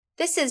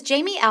This is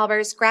Jamie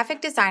Albers,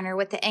 graphic designer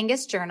with the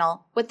Angus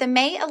Journal, with the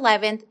May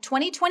 11th,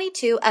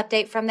 2022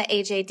 update from the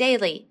AJ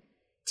Daily.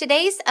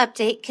 Today's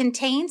update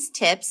contains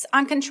tips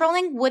on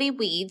controlling woody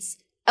weeds,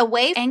 a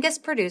way Angus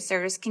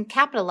producers can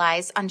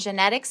capitalize on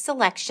genetic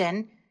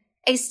selection,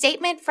 a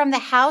statement from the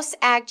House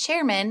Ag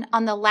Chairman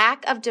on the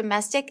lack of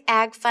domestic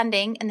ag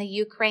funding in the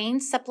Ukraine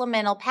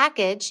supplemental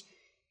package,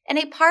 and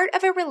a part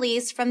of a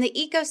release from the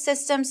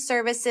Ecosystem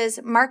Services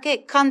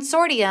Market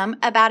Consortium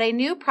about a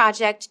new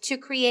project to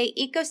create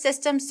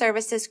ecosystem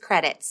services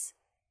credits.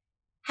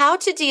 How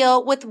to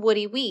deal with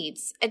woody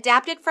weeds,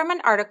 adapted from an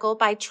article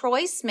by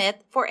Troy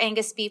Smith for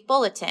Angus Beef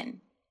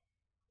Bulletin.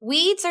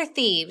 Weeds are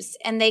thieves,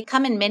 and they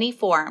come in many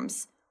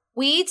forms.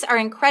 Weeds are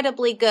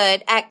incredibly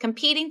good at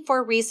competing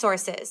for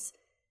resources.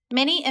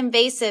 Many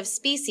invasive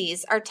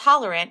species are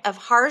tolerant of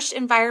harsh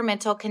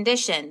environmental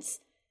conditions.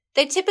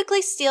 They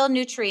typically steal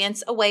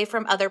nutrients away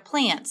from other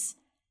plants.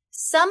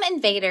 Some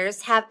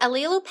invaders have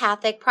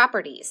allelopathic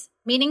properties,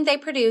 meaning they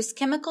produce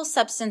chemical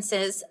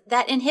substances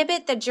that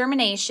inhibit the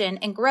germination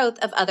and growth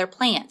of other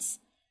plants.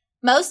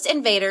 Most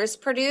invaders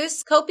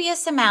produce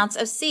copious amounts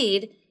of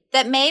seed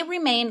that may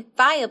remain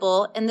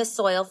viable in the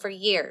soil for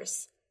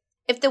years.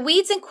 If the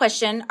weeds in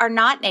question are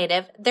not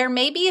native, there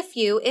may be a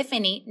few, if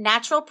any,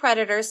 natural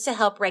predators to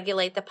help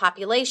regulate the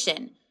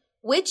population.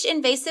 Which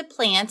invasive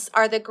plants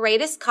are the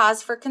greatest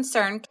cause for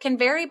concern can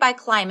vary by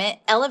climate,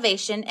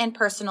 elevation, and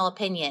personal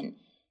opinion.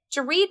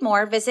 To read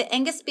more, visit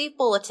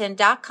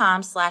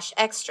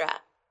angusbeefbulletin.com/extra.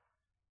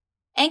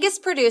 Angus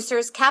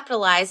producers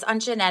capitalize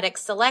on genetic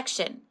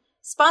selection.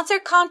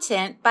 Sponsored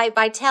content by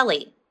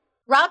Vitelli.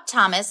 Rob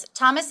Thomas,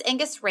 Thomas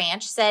Angus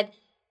Ranch, said,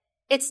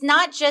 "It's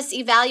not just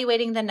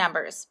evaluating the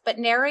numbers, but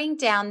narrowing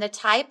down the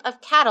type of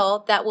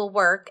cattle that will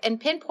work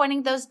and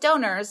pinpointing those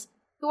donors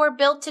who are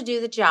built to do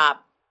the job.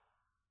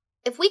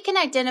 If we can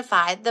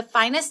identify the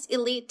finest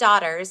elite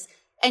daughters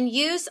and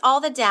use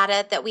all the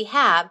data that we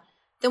have,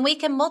 then we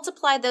can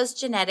multiply those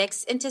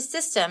genetics into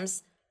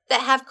systems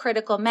that have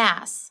critical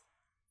mass.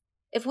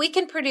 If we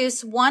can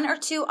produce 1 or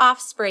 2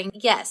 offspring,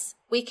 yes,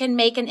 we can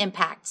make an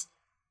impact.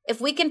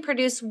 If we can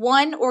produce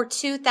 1 or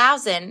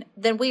 2,000,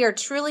 then we are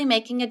truly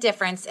making a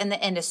difference in the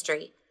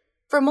industry."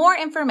 For more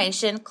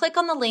information, click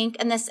on the link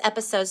in this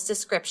episode's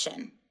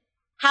description.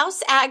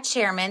 House Ag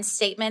Chairman's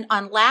statement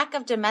on lack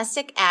of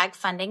domestic ag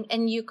funding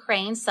in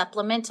Ukraine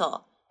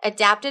supplemental,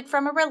 adapted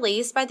from a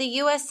release by the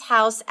U.S.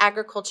 House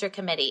Agriculture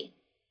Committee.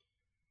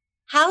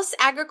 House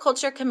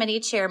Agriculture Committee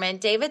Chairman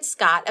David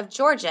Scott of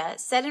Georgia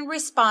said in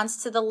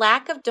response to the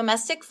lack of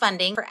domestic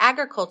funding for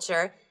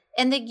agriculture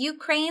in the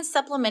Ukraine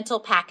supplemental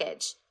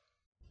package,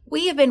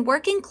 "We have been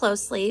working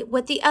closely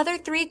with the other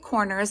 3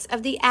 corners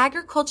of the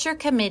Agriculture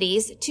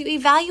Committees to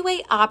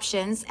evaluate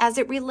options as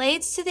it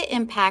relates to the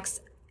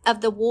impacts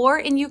of the war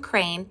in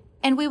Ukraine,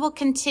 and we will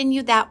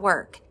continue that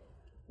work.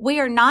 We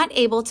are not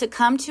able to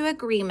come to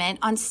agreement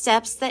on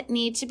steps that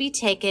need to be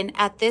taken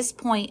at this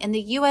point in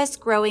the U.S.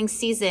 growing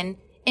season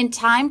in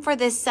time for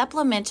this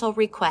supplemental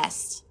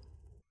request."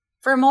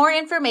 For more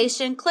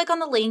information, click on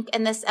the link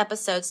in this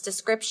episode's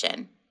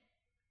description.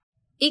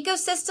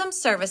 Ecosystem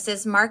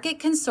Services Market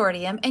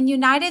Consortium and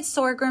United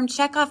Sorghum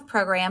Checkoff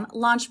Program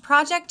launch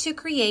project to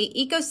create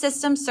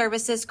ecosystem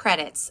services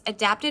credits,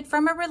 adapted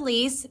from a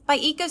release by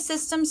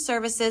Ecosystem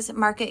Services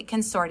Market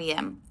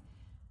Consortium.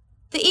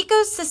 The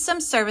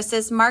Ecosystem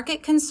Services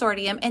Market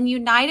Consortium and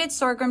United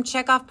Sorghum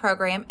Checkoff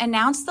Program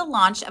announced the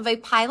launch of a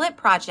pilot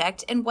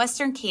project in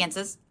western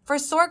Kansas for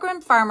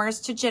sorghum farmers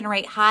to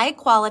generate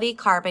high-quality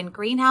carbon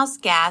greenhouse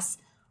gas,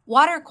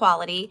 water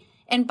quality,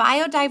 and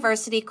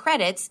biodiversity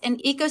credits in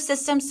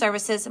Ecosystem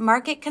Services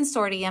Market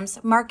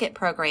Consortium's market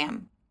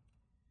program.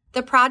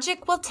 The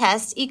project will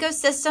test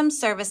Ecosystem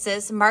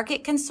Services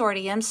Market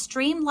Consortium's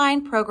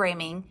streamlined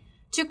programming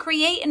to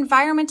create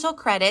environmental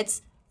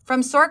credits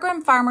from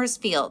sorghum farmers'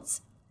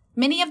 fields.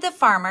 Many of the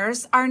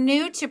farmers are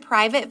new to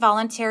private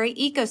voluntary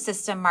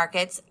ecosystem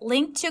markets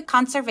linked to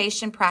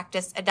conservation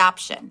practice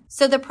adoption.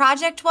 So the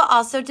project will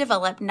also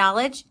develop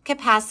knowledge,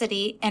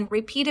 capacity, and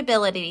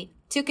repeatability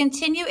to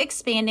continue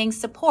expanding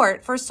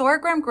support for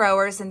sorghum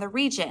growers in the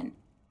region.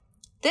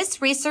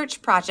 This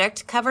research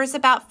project covers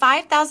about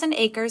 5,000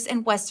 acres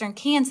in western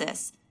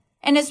Kansas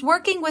and is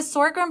working with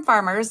sorghum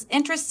farmers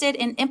interested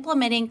in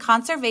implementing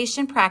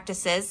conservation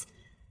practices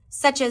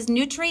such as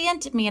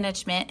nutrient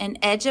management and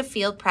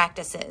edge-of-field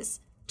practices.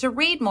 To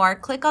read more,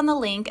 click on the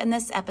link in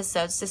this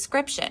episode's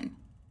description.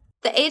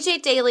 The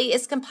AJ Daily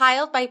is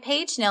compiled by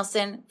Paige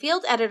Nelson,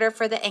 field editor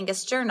for the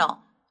Angus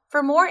Journal.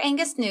 For more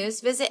Angus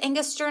news, visit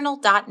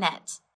angusjournal.net.